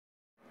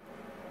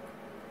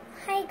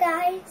Hi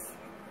guys,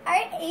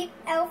 our 8th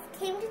elf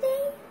came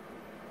today,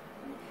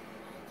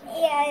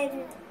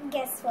 and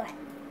guess what?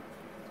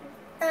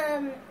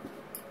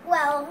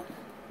 Well,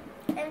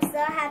 I'm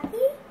so happy.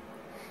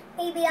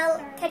 Maybe I'll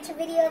catch a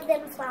video of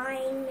them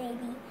flying,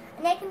 maybe,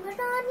 and I can put it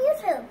on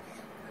YouTube.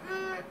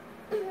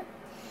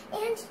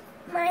 And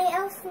my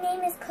elf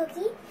name is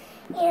Cookie,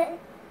 and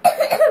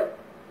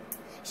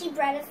she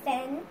brought a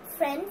friend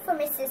for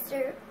my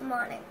sister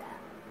Monica.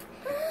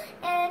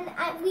 And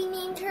we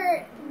named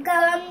her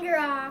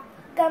Gumdrop.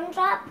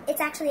 Gumdrop. It's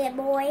actually a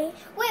boy.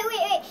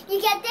 Wait.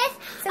 You get this?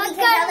 So we can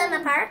tell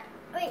them apart?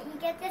 Wait, you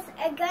get this?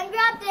 A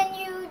gumdrop, then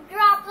you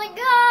drop the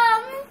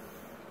gum.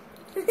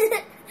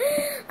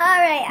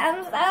 Alright,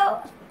 it's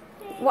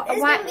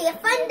going to be a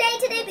fun day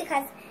today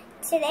because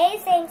today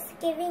is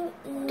Thanksgiving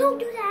Eve. Don't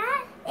do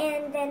that.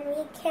 And then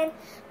we can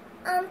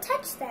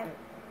touch them.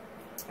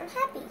 I'm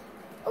happy.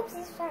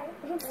 Oopsie, sorry.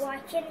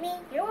 Watching me.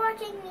 You're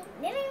watching me.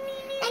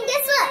 And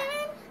guess what?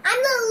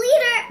 I'm the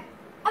leader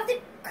of the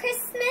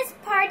Christmas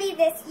party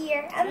this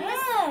year. I'm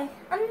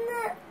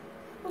the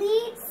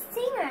lead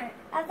singer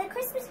of the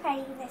Christmas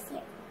party this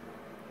year.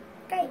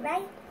 Great,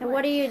 right? And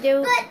what do you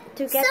do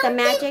to get the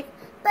magic?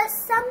 But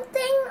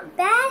something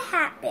bad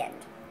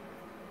happened.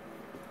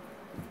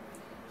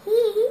 He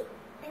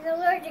is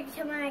allergic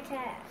to my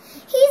cat.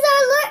 He's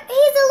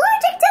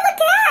allergic to the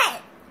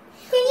cat.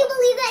 Can you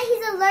believe that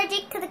he's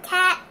allergic to the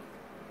cat?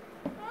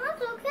 Well,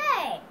 that's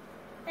okay.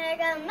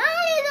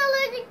 Mommy's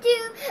allergic to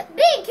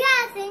big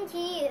cats, and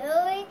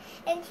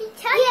she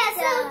touched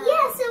them.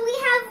 So we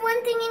have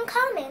one thing in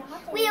common.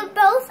 We are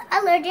both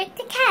allergic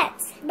to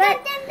cats. But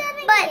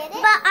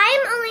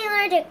I'm only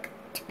allergic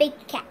to big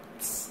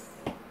cats.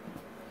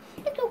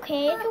 It's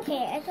okay. Bye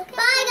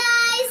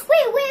guys.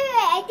 Wait.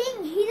 I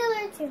think he's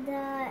allergic to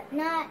the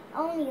not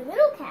only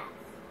little cats.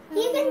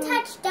 He can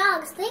touch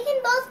dogs. They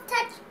can both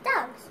touch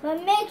dogs.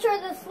 But make sure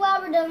the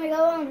slobber doesn't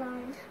go on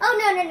them.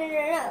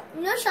 Oh, no.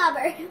 No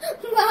slobber.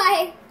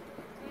 Bye.